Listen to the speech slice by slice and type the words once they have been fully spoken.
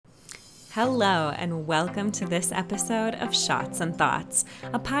Hello, and welcome to this episode of Shots and Thoughts,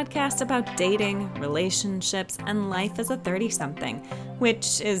 a podcast about dating, relationships, and life as a 30-something,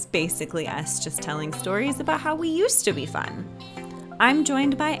 which is basically us just telling stories about how we used to be fun. I'm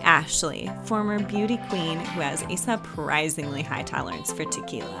joined by Ashley, former beauty queen who has a surprisingly high tolerance for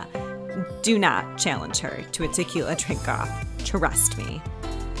tequila. Do not challenge her to a tequila drink-off. Trust me.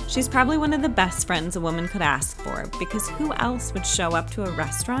 She's probably one of the best friends a woman could ask for, because who else would show up to a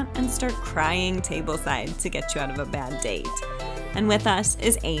restaurant and start crying tableside to get you out of a bad date? And with us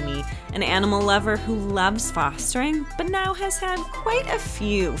is Amy, an animal lover who loves fostering, but now has had quite a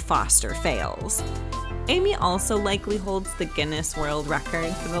few foster fails. Amy also likely holds the Guinness World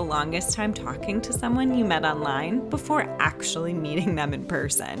Record for the longest time talking to someone you met online before actually meeting them in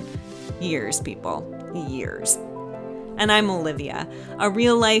person. Years, people. Years. And I'm Olivia, a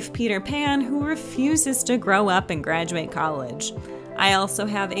real-life Peter Pan who refuses to grow up and graduate college. I also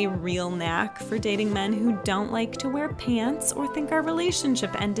have a real knack for dating men who don't like to wear pants or think our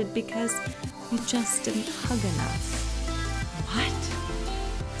relationship ended because we just didn't hug enough.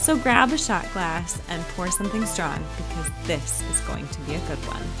 What? So grab a shot glass and pour something strong, because this is going to be a good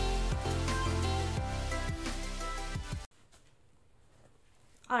one.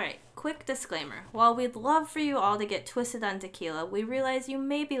 Alright, quick disclaimer. While we'd love for you all to get twisted on tequila, we realize you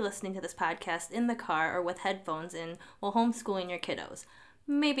may be listening to this podcast in the car or with headphones in while homeschooling your kiddos.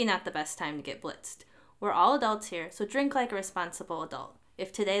 Maybe not the best time to get blitzed. We're all adults here, so drink like a responsible adult.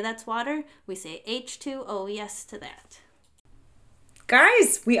 If today that's water, we say H2O yes to that.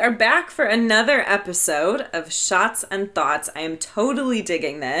 Guys, we are back for another episode of Shots and Thoughts. I am totally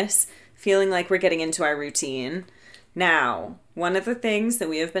digging this, feeling like we're getting into our routine. Now, one of the things that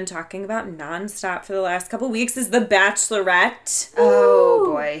we have been talking about nonstop for the last couple weeks is The Bachelorette.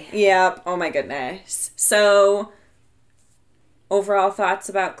 Oh, boy. Yep. Oh, my goodness. So, overall thoughts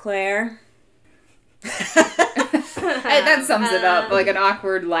about Claire? That sums it up, like an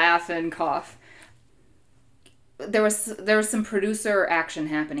awkward laugh and cough. There was some producer action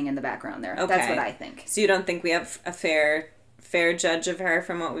happening in the background there. Okay. That's what I think. So you don't think we have a fair judge of her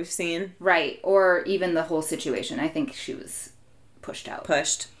from what we've seen? Right. Or even the whole situation. I think she was pushed out.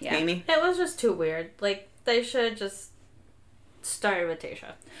 Pushed. Yeah. Amy? It was just too weird. Like, they should just start with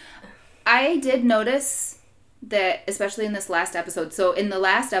Tayshia. I did notice that, especially in this last episode. So in the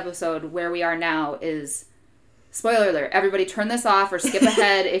last episode, where we are now is, spoiler alert, everybody turn this off or skip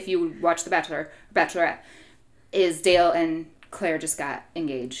ahead if you watch The Bachelor or Bachelorette, is Dale and Claire just got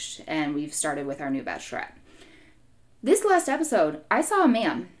engaged and we've started with our new Bachelorette. This last episode, I saw a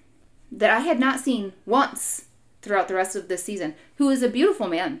man that I had not seen once throughout the rest of this season, who is a beautiful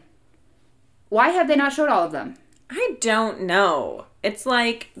man. Why have they not showed all of them? I don't know. It's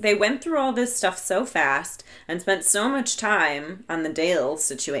like they went through all this stuff so fast and spent so much time on the Dale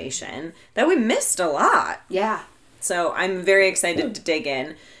situation that we missed a lot. Yeah. So I'm very excited to dig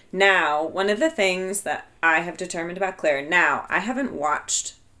in. Now, one of the things that I have determined about Claire, now, I haven't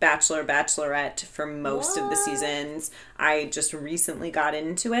watched Bachelor, Bachelorette for most of the seasons. I just recently got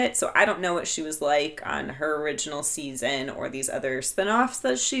into it, so I don't know what she was like on her original season or these other spinoffs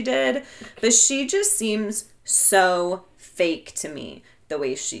that she did, but she just seems so fake to me. The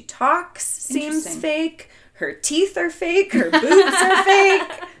way she talks seems fake. Her teeth are fake. Her boobs are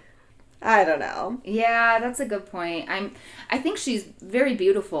fake. I don't know. Yeah, that's a good point. I think she's very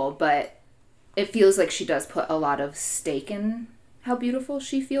beautiful, but it feels like she does put a lot of stake in how beautiful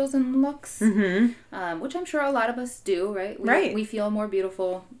she feels and looks, which I'm sure a lot of us do, right? We feel more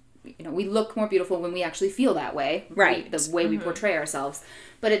beautiful. You know, we look more beautiful when we actually feel that way, right? The way we portray ourselves.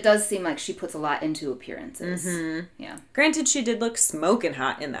 But it does seem like she puts a lot into appearances. Yeah. Granted, she did look smoking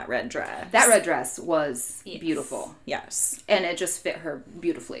hot in that red dress. That red dress was beautiful. Yes. And it just fit her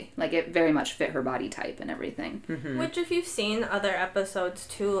beautifully. Like, it very much fit her body type and everything. Which, if you've seen other episodes,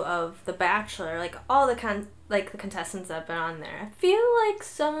 too, of The Bachelor, like, all the contestants that have been on there, I feel like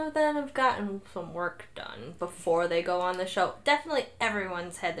some of them have gotten some work done before they go on the show. Definitely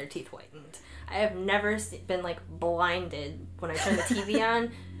everyone's had their teeth whitened. I have never been, like, blinded when I turn the TV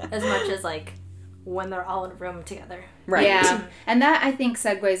on as much as, like, when they're all in a room together. Right. Yeah. And that, I think,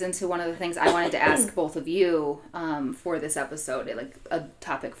 segues into one of the things I wanted to ask both of you for this episode, like a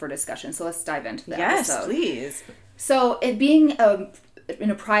topic for discussion. So let's dive into the episode. Yes, please. So, it being in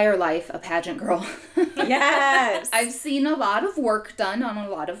a prior life, a pageant girl. Yes. I've seen a lot of work done on a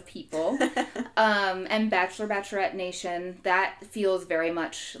lot of people. And Bachelor, Bachelorette Nation, that feels very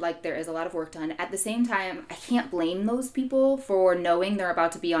much like there is a lot of work done. At the same time, I can't blame those people for knowing they're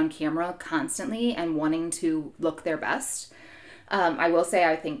about to be on camera constantly and wanting to look their best. I will say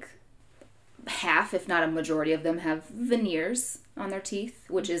I think half, if not a majority of them, have veneers on their teeth,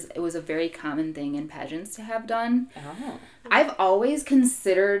 it was a very common thing in pageants to have done. Oh. I've always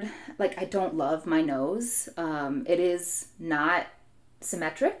considered, like, I don't love my nose. It is not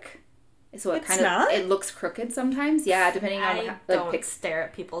symmetric. So it looks crooked sometimes. Yeah, depending on I don't stare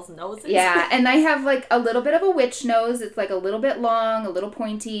at people's noses. Yeah, and I have like a little bit of a witch nose. It's like a little bit long, a little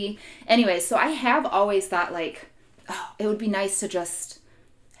pointy. Anyway, so I have always thought like, oh, it would be nice to just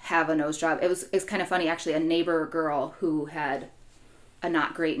have a nose job. It's kind of funny actually. A neighbor girl who had a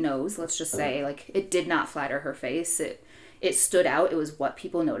not great nose, let's just say, like it did not flatter her face. It stood out. It was what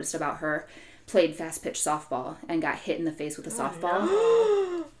people noticed about her. Played fast pitch softball and got hit in the face with a softball.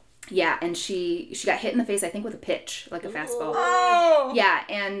 No. Yeah, and she got hit in the face, I think, with a pitch, like a fastball. Oh! Yeah,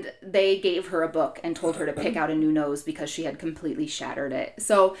 and they gave her a book and told her to pick out a new nose because she had completely shattered it.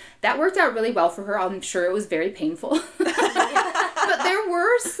 So that worked out really well for her. I'm sure it was very painful. But there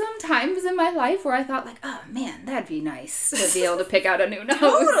were some times in my life where I thought, like, oh, man, that'd be nice to be able to pick out a new nose.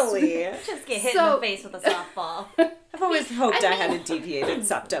 Totally. Just get hit in the face with a softball. I've always hoped I had a deviated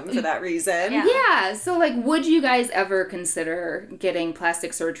septum for that reason. Yeah, so like, would you guys ever consider getting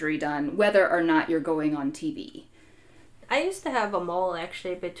plastic surgery done, whether or not you're going on TV? I used to have a mole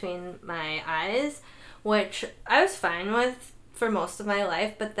actually between my eyes, which I was fine with for most of my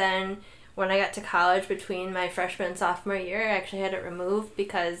life, but then when I got to college between my freshman and sophomore year, I actually had it removed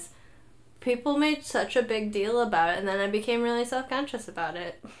because people made such a big deal about it, and then I became really self-conscious about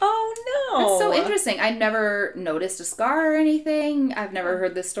it. Oh, no. That's so interesting. I've never noticed a scar or anything. I've never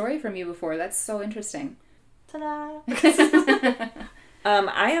heard this story from you before. That's so interesting. Ta-da!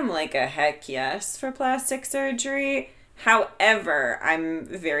 I am like a heck yes for plastic surgery. However, I'm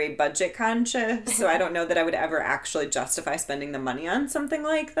very budget conscious, so I don't know that I would ever actually justify spending the money on something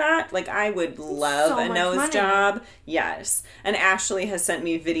like that. Like, I would love a nose job. Yes. And Ashley has sent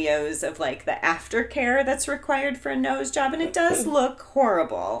me videos of, like, the aftercare that's required for a nose job, and it does look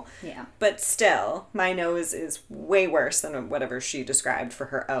horrible. Yeah. But still, my nose is way worse than whatever she described for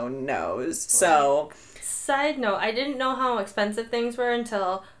her own nose. So... Side note, I didn't know how expensive things were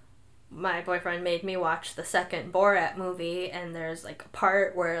until my boyfriend made me watch the second Borat movie, and there's like a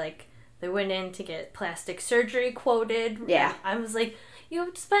part where like they went in to get plastic surgery quoted. Yeah. I was like, you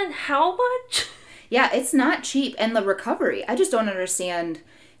have to spend how much? Yeah, it's not cheap. And the recovery, I just don't understand.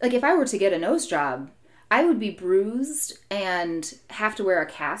 Like, if I were to get a nose job, I would be bruised and have to wear a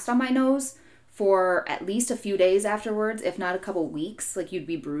cast on my nose for at least a few days afterwards, if not a couple weeks. Like, you'd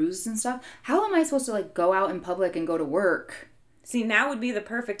be bruised and stuff. How am I supposed to like go out in public and go to work? See, now would be the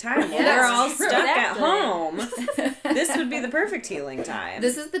perfect time. Yeah, We're all true. stuck at home. This would be the perfect healing time.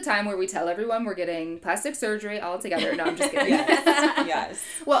 This is the time where we tell everyone we're getting plastic surgery all together. No, I'm just kidding. Yes.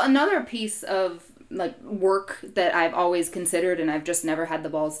 Well, another piece of like work that I've always considered, and I've just never had the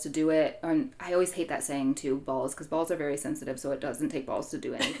balls to do it. And I always hate that saying too, balls, because balls are very sensitive, so it doesn't take balls to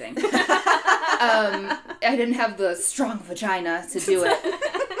do anything. I didn't have the strong vagina to do it.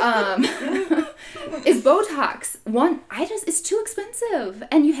 Is Botox. It's too expensive.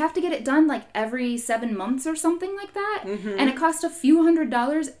 And you have to get it done like every 7 months or something like that. Mm-hmm. And it costs a few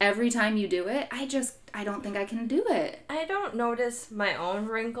 $100s every time you do it. I don't think I can do it. I don't notice my own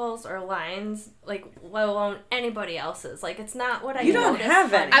wrinkles or lines, like, let alone anybody else's. Like, it's not what I You don't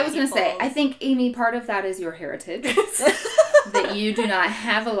have any. I was going to say, I think, Amy, part of that is your heritage. That you do not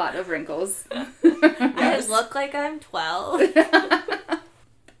have a lot of wrinkles. I look like I'm 12.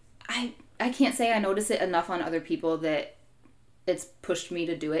 I can't say I notice it enough on other people that it's pushed me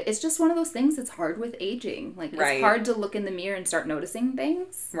to do it. It's just one of those things that's hard with aging. Like, it's hard to look in the mirror and start noticing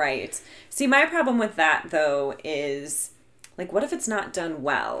things. Right. See, my problem with that, though, is, like, what if it's not done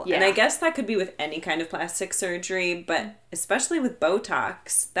well? Yeah. And I guess that could be with any kind of plastic surgery, but especially with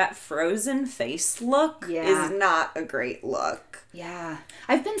Botox, that frozen face look is not a great look. Yeah.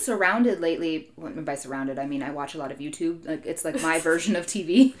 I've been surrounded lately. By surrounded, I mean I watch a lot of YouTube. Like, it's like my version of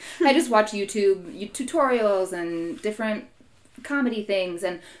TV. I just watch YouTube tutorials and different comedy things,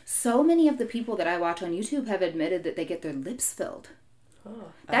 and so many of the people that I watch on YouTube have admitted that they get their lips filled.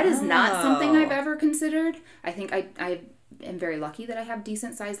 That is not something I've ever considered. I think I am very lucky that I have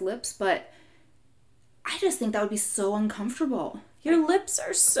decent sized lips, but I just think that would be so uncomfortable. Your lips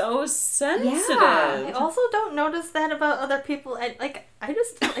are so sensitive. Yeah. I also don't notice that about other people. I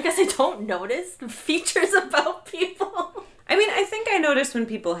guess I don't notice features about people. I mean, I think I notice when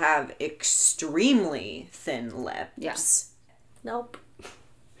people have extremely thin lips. Yeah. Nope.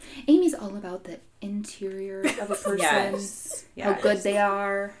 Amy's all about the interior of a person. Yes. How good they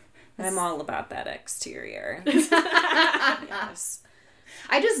are. I'm all about that exterior. Yes.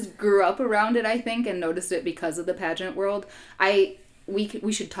 I just grew up around it, I think, and noticed it because of the pageant world. I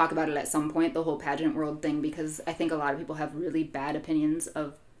we should talk about it at some point, the whole pageant world thing, because I think a lot of people have really bad opinions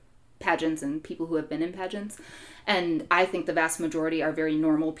of pageants and people who have been in pageants. And I think the vast majority are very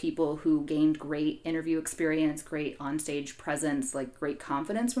normal people who gained great interview experience, great onstage presence, like great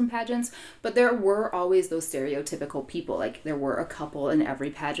confidence from pageants. But there were always those stereotypical people. Like there were a couple in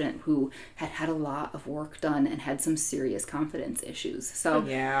every pageant who had a lot of work done and had some serious confidence issues. So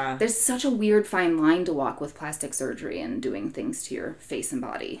there's such a weird fine line to walk with plastic surgery and doing things to your face and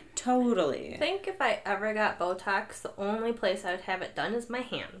body. Totally. I think if I ever got Botox, the only place I would have it done is my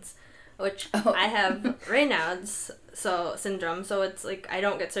hands. Which I have Raynaud's syndrome, so it's like I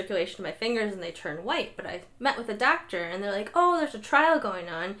don't get circulation to my fingers and they turn white. But I met with a doctor and they're like, oh, there's a trial going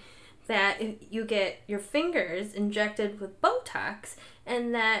on that if you get your fingers injected with Botox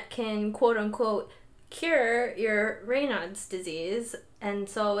and that can quote unquote cure your Raynaud's disease, and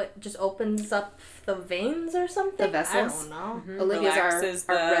so it just opens up the veins or something. The vessels. I don't know. Mm-hmm. Olivia's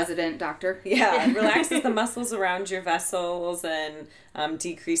our resident doctor. Yeah, it relaxes the muscles around your vessels and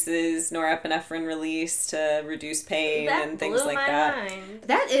decreases norepinephrine release to reduce pain and things like that. Mind.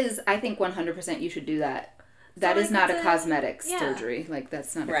 That is, I think 100% you should do that. That is not a cosmetic surgery. Like,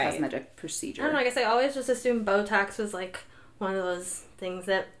 that's not a cosmetic procedure. I don't know, I guess I always just assumed Botox was like one of those things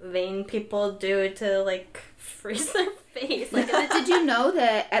that vain people do to like freeze their face. Like, did you know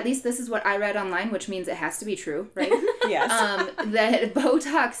that, at least this is what I read online, which means it has to be true, right? Yes. That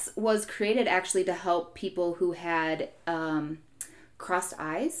Botox was created actually to help people who had crossed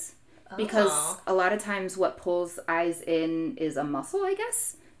eyes. Because a lot of times what pulls eyes in is a muscle, I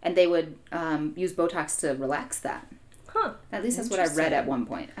guess. And they would use Botox to relax that. Huh. At least that's what I read at one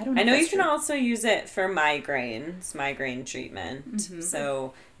point. I don't know. I know you can also use it for migraine treatment. Mm-hmm.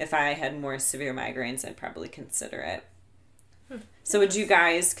 So if I had more severe migraines, I'd probably consider it. So would you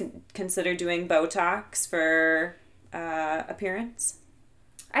guys consider doing Botox for appearance?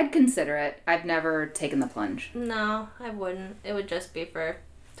 I'd consider it. I've never taken the plunge. No, I wouldn't. It would just be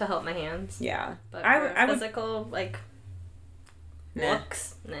to help my hands. Yeah. But I physical,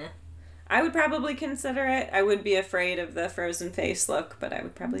 looks, nah. I would probably consider it. I would be afraid of the frozen face look, but I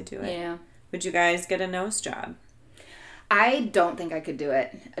would probably do it. Yeah. Would you guys get a nose job? I don't think I could do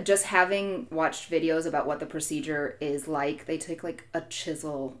it. Just having watched videos about what the procedure is like, they take like a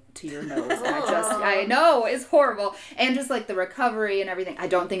chisel to your nose. And I know, it's horrible. And just like the recovery and everything, I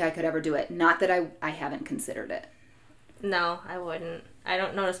don't think I could ever do it. Not that I haven't considered it. No, I wouldn't. I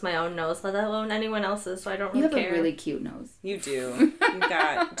don't notice my own nose, let alone anyone else's, so I don't really care. You have a really cute nose. You do. You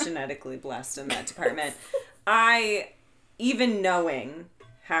got genetically blessed in that department. Even knowing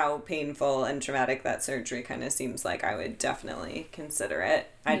how painful and traumatic that surgery kind of seems like, I would definitely consider it.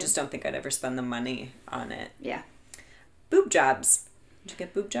 I just don't think I'd ever spend the money on it. Yeah. Boob jobs. Did you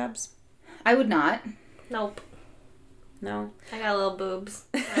get boob jobs? I would not. Nope. No? I got little boobs.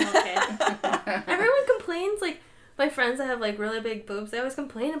 I'm okay. Everyone complains, my friends that have, really big boobs, they always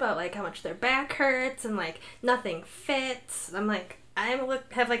complain about, how much their back hurts and, nothing fits. I'm like, I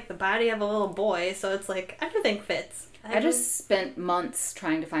have, the body of a little boy, so it's, everything fits. I just spent months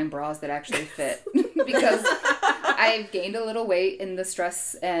trying to find bras that actually fit because I've gained a little weight in the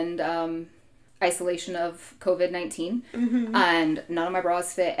stress and isolation of COVID-19, and none of my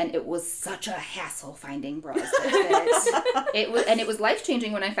bras fit, and it was such a hassle finding bras that fit. It was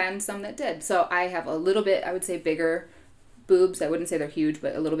life-changing when I found some that did. So I have a little bit, I would say, bigger boobs. I wouldn't say they're huge,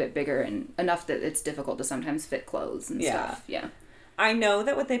 but a little bit bigger, and enough that it's difficult to sometimes fit clothes and stuff. Yeah. I know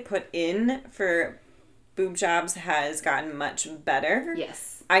that what they put in for boob jobs has gotten much better.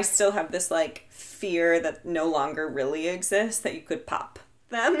 Yes. I still have this fear that no longer really exists, that you could pop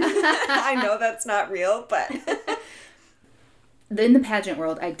them. I know that's not real, but in the pageant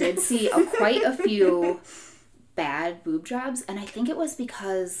world, I did see quite a few bad boob jobs, and I think it was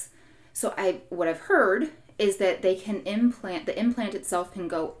because what I've heard is that the implant itself can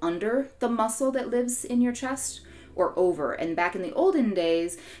go under the muscle that lives in your chest or over. And back in the olden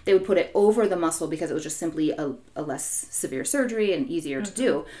days, they would put it over the muscle because it was just simply a less severe surgery and easier to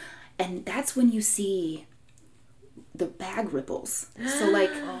do. And that's when you see the bag ripples. So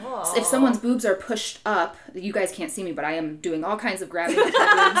if someone's boobs are pushed up, you guys can't see me, but I am doing all kinds of grabbing with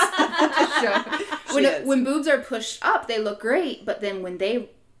my boobs. When boobs are pushed up, they look great, but then when they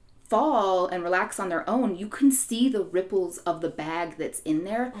fall and relax on their own, you can see the ripples of the bag that's in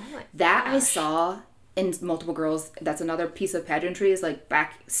there. I saw in multiple girls. That's another piece of pageantry, is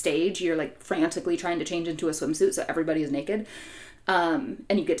backstage you're frantically trying to change into a swimsuit so everybody is naked, and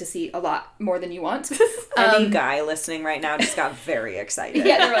you get to see a lot more than you want. Any guy listening right now just got very excited.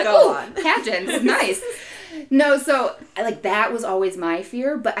 Yeah, they're go on. Pageants, nice. No, so that was always my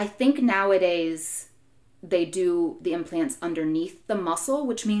fear, but I think nowadays they do the implants underneath the muscle,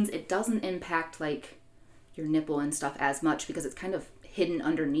 which means it doesn't impact like your nipple and stuff as much because it's kind of hidden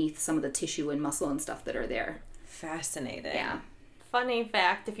underneath some of the tissue and muscle and stuff that are there. Fascinating. Yeah. Funny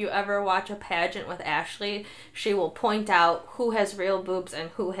fact, if you ever watch a pageant with Ashley, she will point out who has real boobs and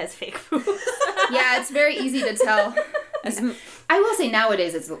who has fake boobs. Yeah, it's very easy to tell. I will say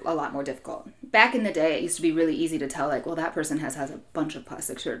nowadays it's a lot more difficult. Back in the day, it used to be really easy to tell, like, well, that person has a bunch of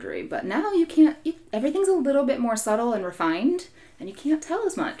plastic surgery. But now you can't, everything's a little bit more subtle and refined, and you can't tell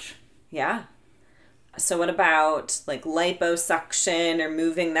as much. Yeah. So what about, like, liposuction or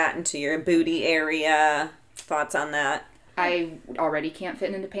moving that into your booty area? Thoughts on that? I already can't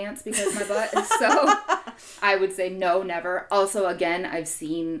fit into pants because of my butt, so I would say no, never. Also, again, I've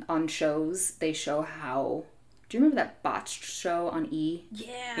seen on shows, they show how... Do you remember that botched show on E?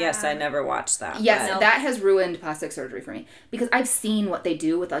 Yeah. Yes, I never watched that. Yes, but... that has ruined plastic surgery for me. Because I've seen what they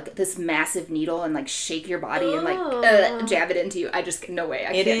do with, like, this massive needle and, like, shake your body and, like, jab it into you. I just... No way.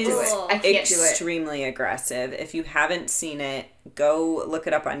 I can't do it. I can't do it. Extremely aggressive. If you haven't seen it, go look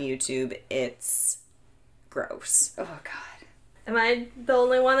it up on YouTube. It's gross. Oh, God. Am I the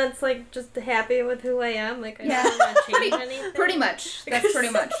only one that's, like, just happy with who I am? Like, I don't want to change anything? Pretty much. That's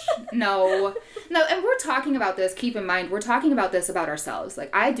pretty much. No, and we're talking about this, keep in mind, we're talking about this about ourselves. Like,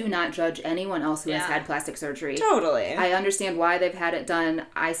 I do not judge anyone else who has had plastic surgery. Totally. I understand why they've had it done.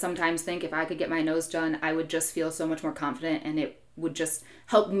 I sometimes think if I could get my nose done, I would just feel so much more confident, and it would just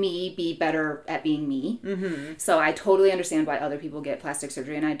help me be better at being me. Mm-hmm. So I totally understand why other people get plastic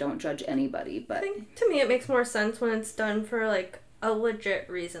surgery, and I don't judge anybody. But I think, to me, it makes more sense when it's done for, like, a legit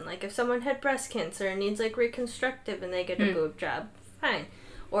reason. Like, if someone had breast cancer and needs, like, reconstructive and they get a boob job, fine.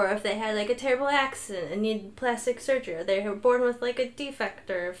 Or if they had, like, a terrible accident and need plastic surgery, or they were born with, like, a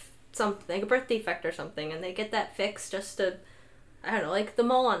defect or something, like a birth defect or something, and they get that fixed just to, I don't know, like the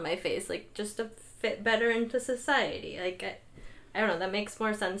mole on my face, like, just to fit better into society. Like, I don't know, that makes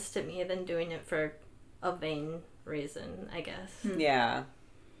more sense to me than doing it for a vain reason, I guess. Yeah,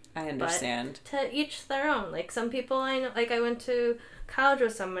 I understand. But to each their own. Like, some people I know, like, I went to college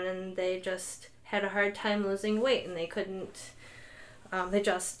with someone and they just had a hard time losing weight and they couldn't,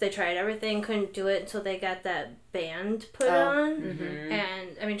 they tried everything, couldn't do it until they got that band put on. Mm-hmm. And,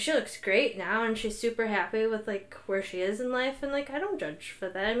 I mean, she looks great now and she's super happy with, like, where she is in life, and, like, I don't judge for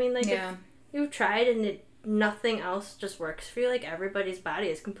that. I mean, like, if you've tried and nothing else just works for you, like, everybody's body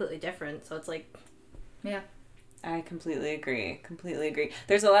is completely different, so it's like... Yeah. I completely agree.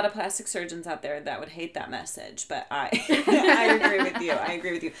 There's a lot of plastic surgeons out there that would hate that message, but I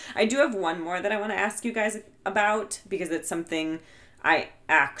agree with you. I do have one more that I want to ask you guys about, because it's something I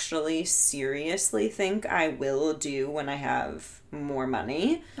actually seriously think I will do when I have more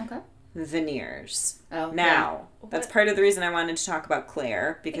money. Okay. Veneers. Oh, now, that's part of the reason I wanted to talk about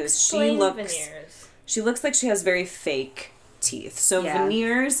Claire, because Explain veneers. She looks like she has very fake teeth. So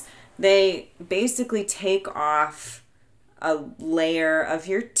veneers, they basically take off a layer of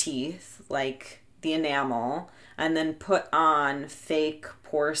your teeth, like the enamel, and then put on fake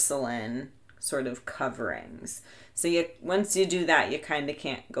porcelain sort of coverings. So once you do that, you kind of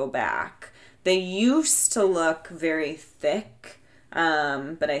can't go back. They used to look very thick,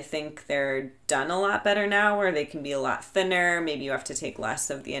 but I think they're done a lot better now, where they can be a lot thinner. Maybe you have to take less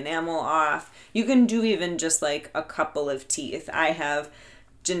of the enamel off. You can do even just like a couple of teeth. I have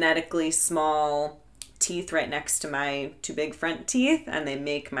genetically small teeth right next to my two big front teeth, and they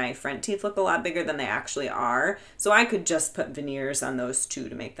make my front teeth look a lot bigger than they actually are. So I could just put veneers on those two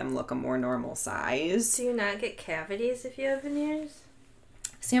to make them look a more normal size. Do you not get cavities if you have veneers?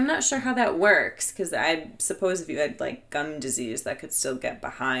 See, I'm not sure how that works, because I suppose if you had, like, gum disease, that could still get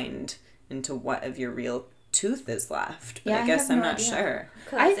behind into what of your real tooth is left. But I guess I'm not sure.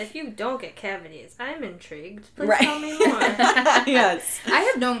 Because if you don't get cavities, I'm intrigued. Please Right. tell me more. Yes. I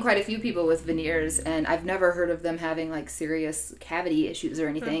have known quite a few people with veneers, and I've never heard of them having, like, serious cavity issues or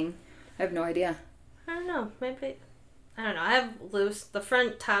anything. I have no idea. I don't know. Maybe... I don't know. I have loose... The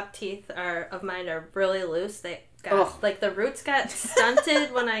front top teeth of mine are really loose. They got... Like, the roots got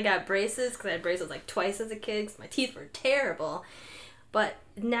stunted when I got braces, because I had braces, like, twice as a kid, because my teeth were terrible. But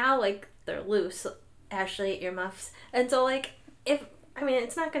now, like, they're loose. Ashley, earmuffs. And so, like, I mean,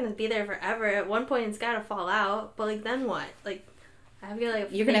 it's not going to be there forever. At one point, it's got to fall out. But, like, then what? Like, I have to get, like,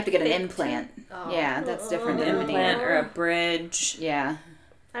 you're going to have to get an implant. Yeah, that's different than an implant or a bridge. Yeah.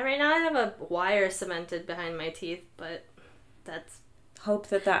 Right now I have a wire cemented behind my teeth, but that's hope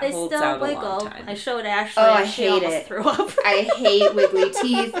that They holds still out a long wiggle. time. I showed Ashley. Oh, I and she hate almost it. threw up. I hate wiggly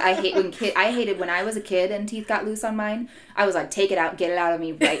teeth. I hated when I was a kid and teeth got loose on mine. I was like, take it out, get it out of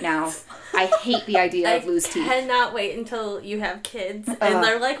me right now. I hate the idea of loose teeth. I cannot wait until you have kids and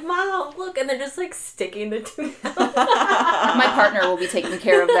they're like, Mom, look, and they're just like sticking the tooth out. My partner will be taking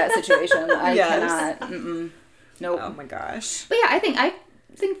care of that situation. I Yes. cannot. Nope. Oh my gosh. But yeah, I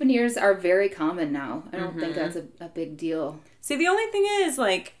think veneers are very common now. I don't think that's a big deal. See, the only thing is,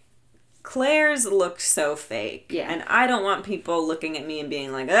 like, Claire's look so fake. Yeah. And I don't want people looking at me and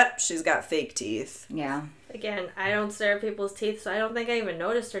being like, oh, she's got fake teeth. Yeah. Again, I don't stare at people's teeth, so I don't think I even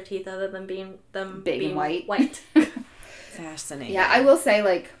noticed her teeth other than being Big and white. Fascinating. Yeah, I will say,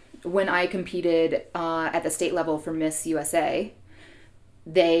 like, when I competed at the state level for Miss USA,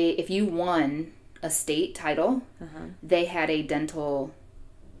 if you won a state title, they had a dental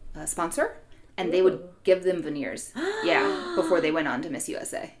sponsor, and they would give them veneers. Yeah, before they went on to Miss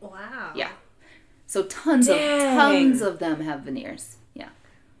USA. Wow. Yeah. So tons of them have veneers. Yeah.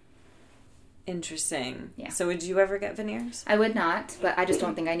 Interesting. Yeah. So would you ever get veneers? I would not, but I just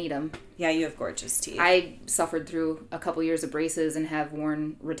don't think I need them. Yeah, you have gorgeous teeth. I suffered through a couple years of braces and have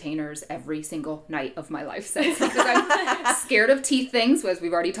worn retainers every single night of my life since. Because I'm scared of teeth things, as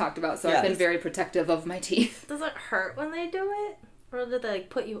we've already talked about. So I've been very protective of my teeth. Does it hurt when they do it? Or did they like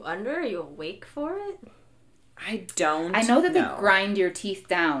put you under? Are you awake for it? I don't I know that they grind your teeth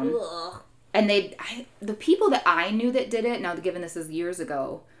down. Ugh. And the people that I knew that did it, now given this is years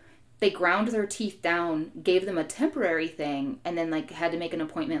ago, they ground their teeth down, gave them a temporary thing, and then like had to make an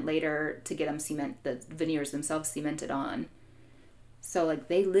appointment later to get them the veneers themselves cemented on. So like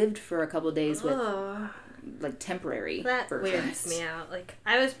they lived for a couple of days with like temporary That versions. weirds me out. Like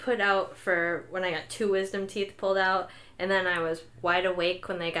I was put out for when I got 2 wisdom teeth pulled out, and then I was wide awake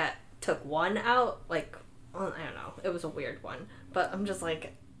when they took one out. Like, well, I don't know, it was a weird one, but I'm just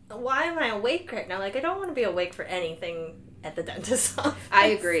like, why am I awake right now? Like I don't want to be awake for anything at the dentist's office. I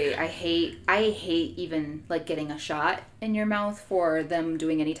agree. I hate even like getting a shot in your mouth for them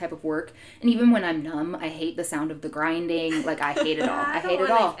doing any type of work. And even when I'm numb, I hate the sound of the grinding. Like I hate it all. I hate it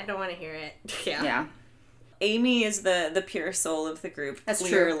all. I don't want to hear it. Yeah. Yeah. Amy is the pure soul of the group. That's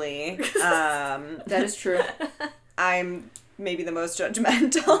clearly. That is true. I'm maybe the most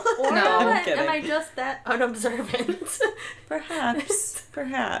judgmental. Or No, I'm kidding. am I just that unobservant?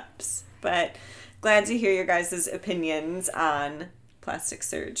 Perhaps. But glad to hear your guys' opinions on plastic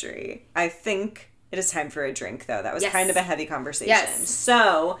surgery. I think it is time for a drink, though. That was Yes. kind of a heavy conversation. Yes.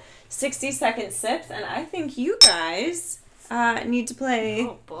 So, 60-second sips, and I think you guys need to play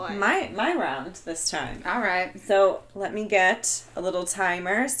Oh, boy. my round this time. All right. So let me get a little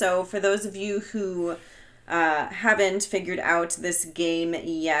timer. So for those of you who haven't figured out this game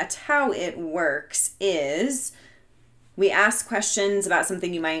yet, how it works is we ask questions about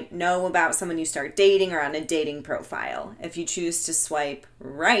something you might know about someone you start dating or on a dating profile. If you choose to swipe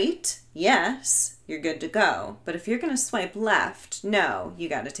right, yes, you're good to go. But if you're going to swipe left, no, you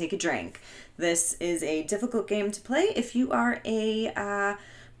got to take a drink. This is a difficult game to play if you are a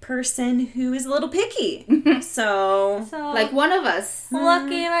person who is a little picky. So Like one of us.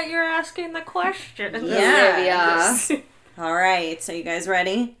 lucky that you're asking the question. yeah. All right. So you guys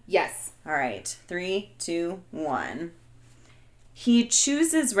ready? Yes. All right. 3, 2, 1. He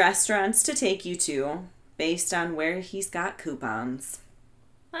chooses restaurants to take you to based on where he's got coupons.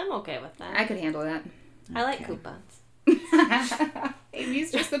 I'm okay with that. I could handle that. I like coupons.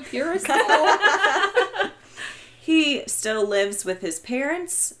 Amy's just the purest soul. He still lives with his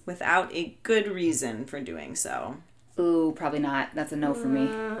parents without a good reason for doing so. Ooh, probably not. That's a no for me.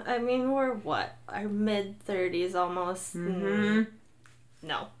 I mean, we're what? Our mid-30s almost. No.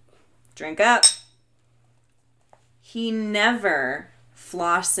 Drink up. He never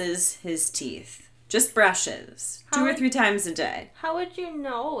flosses his teeth. Just brushes. 2 or 3 times a day. How would you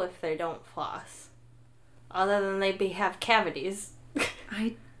know if they don't floss? Other than they have cavities.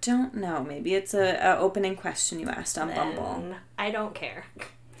 I don't know. Maybe it's a opening question you asked on Bumble. And I don't care.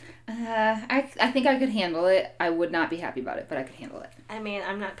 I think I could handle it. I would not be happy about it, but I could handle it. I mean,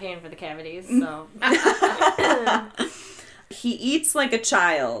 I'm not paying for the cavities, so. He eats like a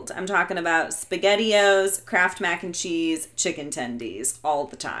child. I'm talking about SpaghettiOs, Kraft mac and cheese, chicken tendies all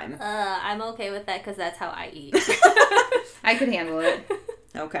the time. I'm okay with that because that's how I eat. I could handle it.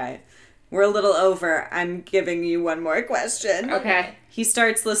 Okay. We're a little over. I'm giving you one more question. Okay. He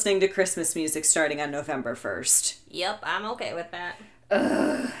starts listening to Christmas music starting on November 1st. Yep, I'm okay with that.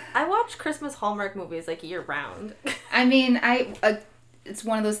 I watch Christmas Hallmark movies like year round. I mean, it's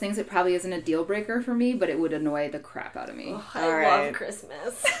one of those things that probably isn't a deal breaker for me, but it would annoy the crap out of me. I All right. love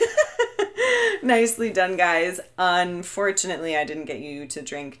Christmas. Nicely done, guys. Unfortunately, I didn't get you to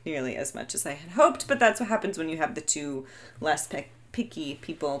drink nearly as much as I had hoped, but that's what happens when you have the two less picky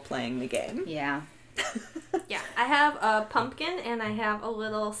people playing the game. Yeah. Yeah, I have a pumpkin and I have a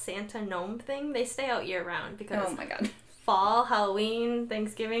little Santa gnome thing. They stay out year round because Oh my god. fall, Halloween,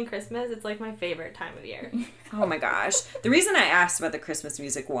 Thanksgiving, Christmas, it's like my favorite time of year. Oh my gosh. The reason I asked about the Christmas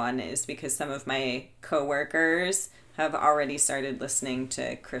music one is because some of my coworkers have already started listening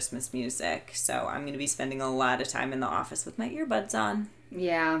to Christmas music, so I'm going to be spending a lot of time in the office with my earbuds on.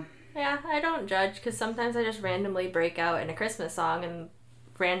 Yeah. Yeah, I don't judge because sometimes I just randomly break out in a Christmas song and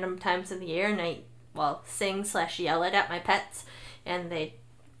random times of the year and I, sing/yell it at my pets and they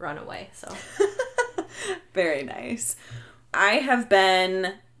run away, so. Very nice. I have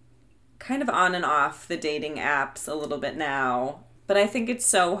been kind of on and off the dating apps a little bit now, but I think it's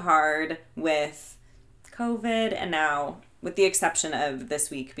so hard with COVID and now, with the exception of this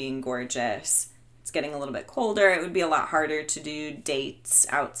week being gorgeous, it's getting a little bit colder. It would be a lot harder to do dates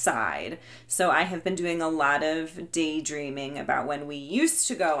outside. So I have been doing a lot of daydreaming about when we used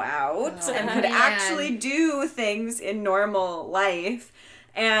to go out and could actually do things in normal life.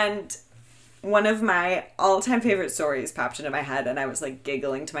 And one of my all-time favorite stories popped into my head and I was like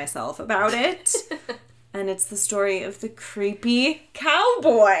giggling to myself about it. And it's the story of the creepy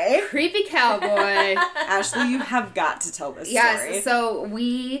cowboy. Creepy cowboy. Ashley, you have got to tell this story. Yes, so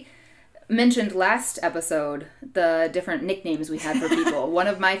we mentioned last episode the different nicknames we had for people. One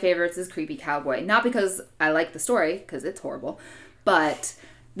of my favorites is Creepy Cowboy. Not because I like the story, because it's horrible, but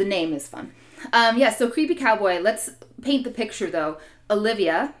the name is fun. So Creepy Cowboy, let's paint the picture though.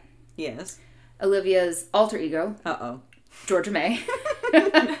 Olivia. Yes. Olivia's alter ego. Uh-oh. Georgia May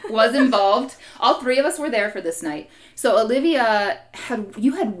was involved. All three of us were there for this night. So Olivia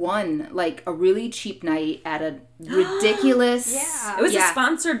had won like a really cheap night at a ridiculous. Yeah. It was a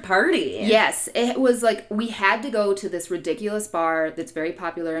sponsored party. Yes, it was like we had to go to this ridiculous bar that's very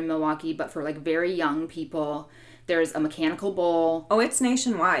popular in Milwaukee, but for like very young people. There's a mechanical bull. Oh, it's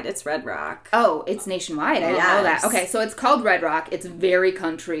nationwide. It's Red Rock. Oh, it's nationwide. I didn't know that. Okay, so it's called Red Rock. It's very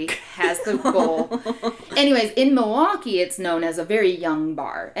country. Has the bull. Anyways, in Milwaukee, it's known as a very young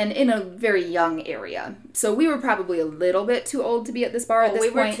bar and in a very young area. So we were probably a little bit too old to be at this bar at this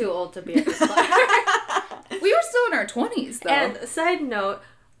point. We were too old to be at this bar. We were still in our 20s, though. And side note,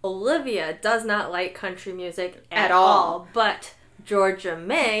 Olivia does not like country music at all. all. But Georgia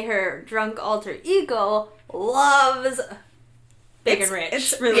May, her drunk alter ego, loves Big and Rich.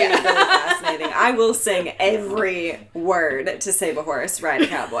 It's really, really fascinating. I will sing every word to Save a Horse, Ride a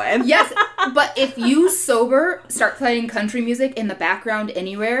Cowboy. Yes, but if you sober start playing country music in the background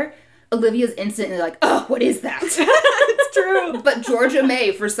anywhere, Olivia's instantly like, oh, what is that? It's true. But Georgia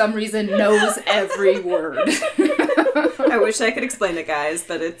May, for some reason, knows every word. I wish I could explain it, guys,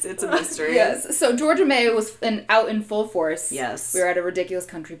 but it's a mystery. Yes. So Georgia May was out in full force. Yes. We were at a ridiculous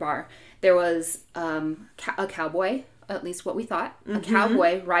country bar. There was a cowboy, at least what we thought, a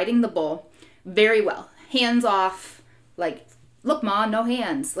cowboy riding the bull very well. Hands off, like, look, Ma, no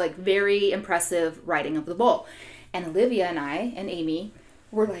hands. Like, very impressive riding of the bull. And Olivia and I and Amy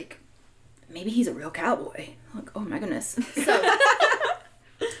were like, maybe he's a real cowboy. Like, oh my goodness. So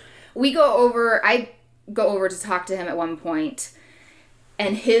I go over to talk to him at one point,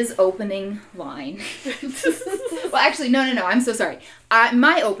 and his opening line... Well, actually, no, I'm so sorry.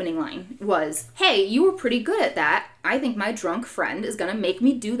 My opening line was, hey, you were pretty good at that. I think my drunk friend is going to make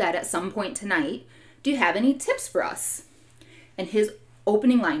me do that at some point tonight. Do you have any tips for us? And his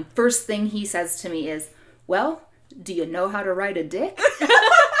opening line, first thing he says to me is, well, do you know how to ride a dick?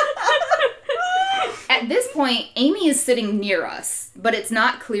 At this point, Amy is sitting near us, but it's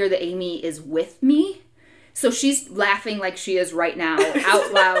not clear that Amy is with me. So she's laughing like she is right now,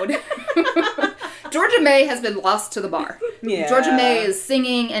 out loud. Georgia May has been lost to the bar. Yeah. Georgia May is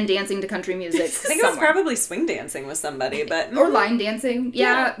singing and dancing to country music. I think it was probably swing dancing with somebody, but... Or line dancing.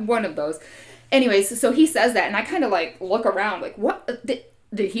 Yeah, one of those. Anyways, so he says that, and I kind of like look around, like, what?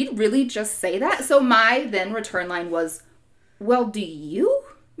 Did he really just say that? So my then return line was, well, do you?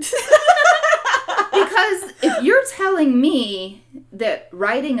 Because if you're telling me that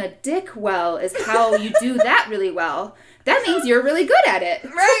riding a dick well is how you do that really well, that means you're really good at it.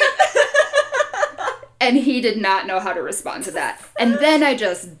 Right. And he did not know how to respond to that. And then I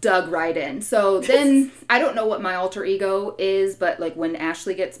just dug right in. So then, I don't know what my alter ego is, but like when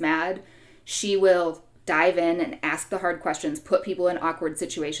Ashley gets mad, she will dive in and ask the hard questions, put people in awkward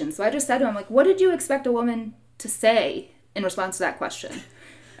situations. So I just said to him, like, what did you expect a woman to say in response to that question?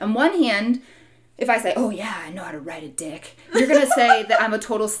 On one hand, if I say, oh yeah, I know how to ride a dick, you're going to say that I'm a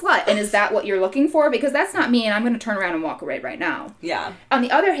total slut. And is that what you're looking for? Because that's not me, and I'm going to turn around and walk away right now. Yeah. On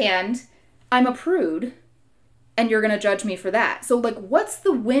the other hand, I'm a prude, and you're going to judge me for that. So, like, what's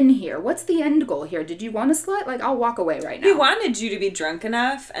the win here? What's the end goal here? Did you want a slut? Like, I'll walk away right now. He wanted you to be drunk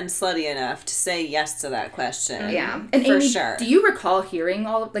enough and slutty enough to say yes to that question. Yeah. And for Amy, sure. do you recall hearing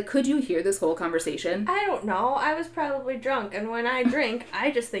could you hear this whole conversation? I don't know. I was probably drunk, and when I drink,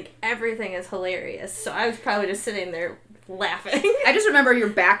 I just think everything is hilarious. So I was probably just sitting there laughing. I just remember your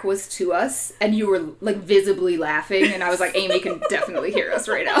back was to us, and you were, like, visibly laughing, and I was like, Amy can definitely hear us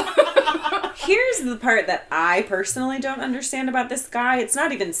right now. Here's the part that I personally don't understand about this guy. It's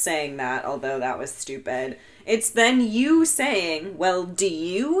not even saying that, although that was stupid. It's then you saying, well, do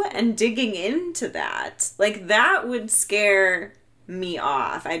you? And digging into that. Like, that would scare me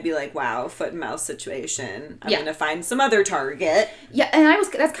off. I'd be like, wow, foot and mouth situation. I'm going to find some other target. Yeah, and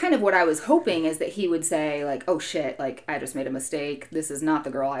that's kind of what I was hoping, is that he would say, like, oh shit, like, I just made a mistake. This is not the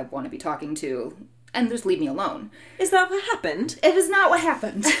girl I want to be talking to. And just leave me alone. Is that what happened? It is not what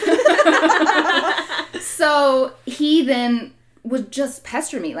happened. So he then would just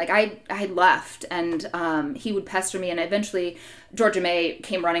pester me. Like, I had left, and he would pester me, and eventually Georgia May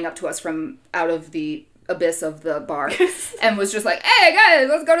came running up to us from out of the abyss of the bar and was just like, hey guys,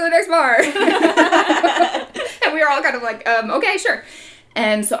 let's go to the next bar. And we were all kind of like, okay, sure.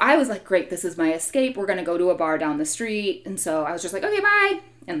 And so I was like, great, this is my escape. We're going to go to a bar down the street. And so I was just like, okay, bye.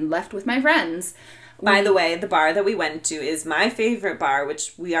 And left with my friends. By the way, the bar that we went to is my favorite bar,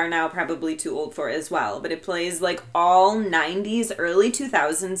 which we are now probably too old for as well. But it plays, like, all 90s, early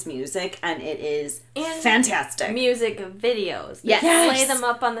 2000s music, and it is fantastic. Music videos. Yes. Play them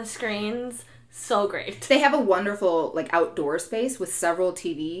up on the screens. So great. They have a wonderful, like, outdoor space with several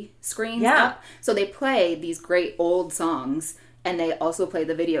TV screens up. So they play these great old songs, and they also play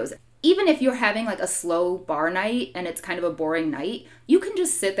the videos. Even if you're having, like, a slow bar night and it's kind of a boring night, you can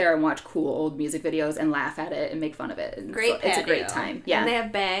just sit there and watch cool old music videos and laugh at it and make fun of it. And great patio. It's a great time. Yeah. And they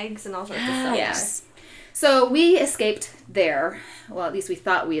have bags and all sorts of stuff. Yes. So we escaped there. Well, at least we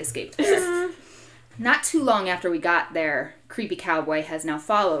thought we escaped there. Not too long after we got there, Creepy Cowboy has now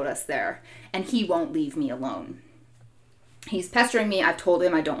followed us there, and he won't leave me alone. He's pestering me. I've told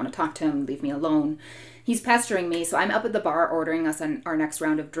him I don't want to talk to him. Leave me alone. He's pestering me, so I'm up at the bar ordering us our next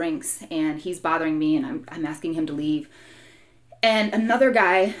round of drinks, and he's bothering me, and I'm asking him to leave. And another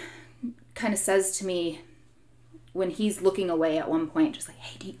guy kind of says to me, when he's looking away at one point, just like,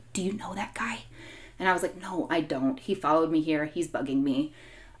 hey, do you know that guy? And I was like, no, I don't. He followed me here. He's bugging me.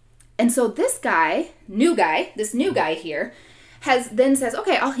 And so this new guy here, then says,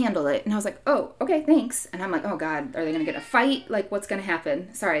 okay, I'll handle it. And I was like, oh, okay, thanks. And I'm like, oh God, are they going to get a fight? Like, what's going to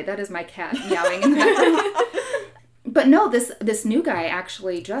happen? Sorry, that is my cat meowing in the background. But no, this new guy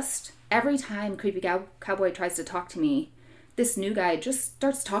actually just, every time Creepy Cowboy tries to talk to me, this new guy just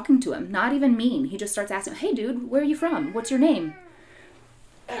starts talking to him. Not even mean. He just starts asking, hey dude, where are you from? What's your name?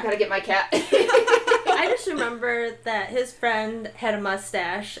 I gotta get my cat. I just remember that his friend had a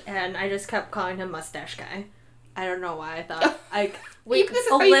mustache, and I just kept calling him Mustache Guy. I don't know why I thought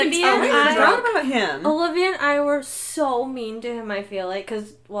Olivia and I were so mean to him. I feel like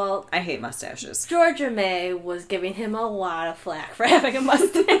because I hate mustaches. Georgia May was giving him a lot of flack for having a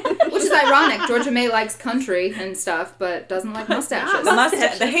mustache, which is ironic. Georgia May likes country and stuff, but doesn't like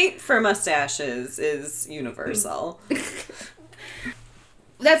mustaches. The hate for mustaches is universal.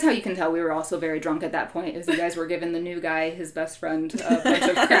 That's how you can tell we were also very drunk at that point, is you guys were giving the new guy, his best friend, a bunch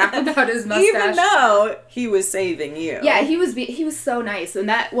of crap about his mustache. Even though he was saving you. Yeah, he was so nice. And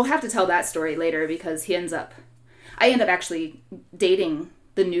that we'll have to tell that story later, because I end up actually dating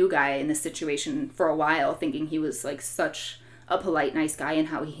the new guy in this situation for a while, thinking he was like such a polite, nice guy and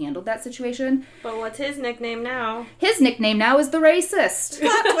how he handled that situation. But what's his nickname now? His nickname now is the Racist.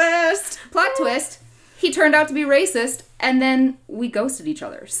 Plot twist! Plot twist. He turned out to be racist, and then we ghosted each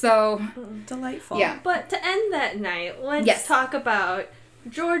other. So delightful. Yeah. But to end that night, let's talk about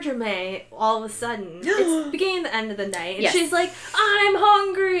Georgia May. All of a sudden, it's beginning the end of the night, and she's like, "I'm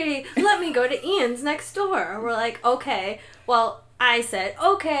hungry. Let me go to Ian's next door." We're like, "Okay." Well, I said,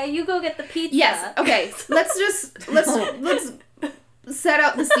 "Okay, you go get the pizza." Yes. Okay. let's set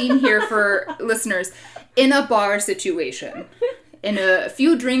out the scene here for listeners. In a bar situation. In a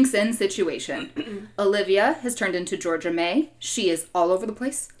few drinks in situation, Olivia has turned into Georgia May. She is all over the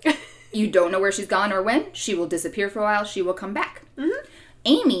place. You don't know where she's gone or when. She will disappear for a while. She will come back. Mm-hmm.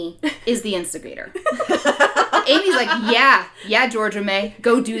 Amy is the instigator. Amy's like, yeah, Georgia May,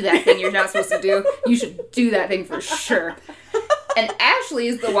 go do that thing you're not supposed to do. You should do that thing for sure. And Ashley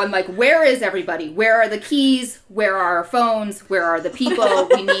is the one like, where is everybody? Where are the keys? Where are our phones? Where are the people?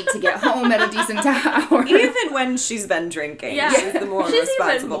 We need to get home at a decent hour. Even when she's been drinking, she's the more she's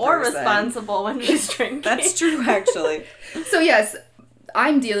responsible even more person. Responsible when she's drinking. That's true, actually. So yes,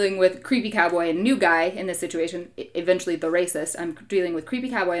 I'm dealing with creepy cowboy and new guy in this situation, eventually the racist. I'm dealing with creepy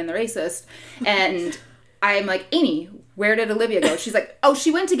cowboy and the racist, and I'm like, Amy, where did Olivia go? She's like, oh,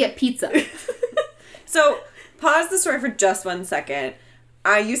 she went to get pizza. So, pause the story for just 1 second.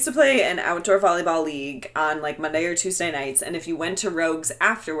 I used to play an outdoor volleyball league on like Monday or Tuesday nights, and if you went to Rogues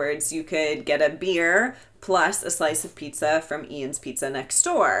afterwards, you could get a beer plus a slice of pizza from Ian's Pizza next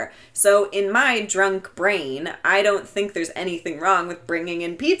door. So in my drunk brain, I don't think there's anything wrong with bringing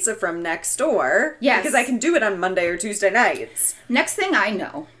in pizza from next door. Yes. Because I can do it on Monday or Tuesday nights. Next thing I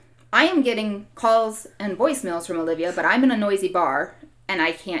know, I am getting calls and voicemails from Olivia, but I'm in a noisy bar, and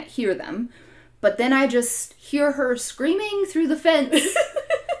I can't hear them. But then I just hear her screaming through the fence.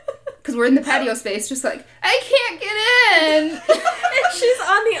 Because we're in the patio space, just like, I can't get in. And she's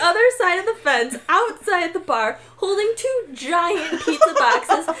on the other side of the fence, outside the bar, holding 2 giant pizza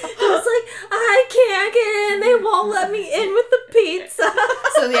boxes. And it's like, I can't get in. They won't let me in with the pizza.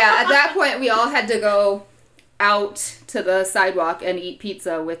 So yeah, at that point, we all had to go out to the sidewalk and eat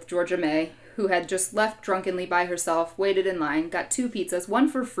pizza with Georgia May, who had just left drunkenly by herself, waited in line, got 2 pizzas, 1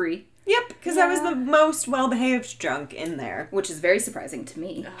 for free. Yep, because I was the most well-behaved drunk in there. Which is very surprising to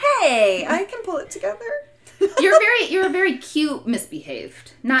me. Hey, I can pull it together. You're very cute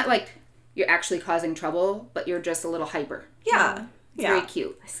misbehaved. Not like you're actually causing trouble, but you're just a little hyper. Yeah. It's very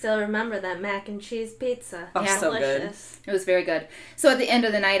cute. I still remember that mac and cheese pizza. Oh, Yeah. so good. Delicious. It was very good. So at the end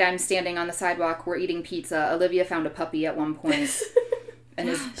of the night, I'm standing on the sidewalk. We're eating pizza. Olivia found a puppy at one point and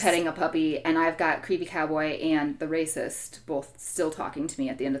is petting a puppy. And I've got Creepy Cowboy and the racist both still talking to me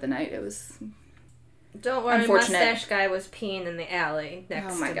at the end of the night. It was... Don't worry, Unfortunate. Mustache Guy was peeing in the alley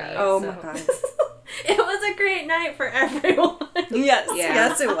next Oh my to God. me. Oh so. my God. It was a great night for everyone. Yes, Yeah.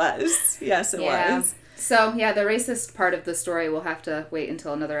 yes it was. Yes, it was. So, yeah, the racist part of the story will have to wait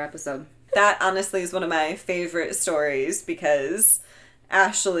until another episode. That honestly is one of my favorite stories because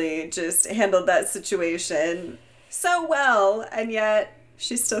Ashley just handled that situation so well, and yet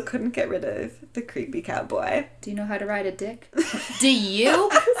she still couldn't get rid of the creepy cowboy. Do you know how to ride a dick? Do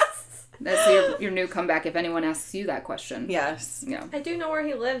you? That's your new comeback if anyone asks you that question. Yes. Yeah. I do know where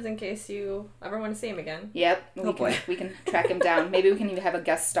he lives in case you ever want to see him again. Yep. boy. We can track him down. Maybe we can even have a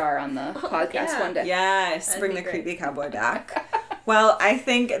guest star on the podcast yeah. one day. Yes, That'd bring be the great. creepy cowboy back. Well, I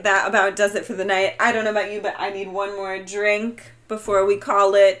think that about does it for the night. I don't know about you, but I need one more drink before we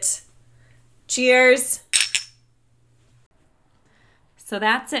call it. Cheers. So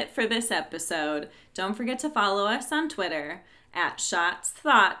that's it for this episode. Don't forget to follow us on Twitter at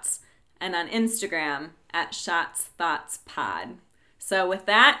ShotsThoughts and on Instagram at ShotsThoughtsPod. So with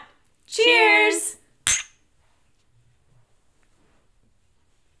that, cheers!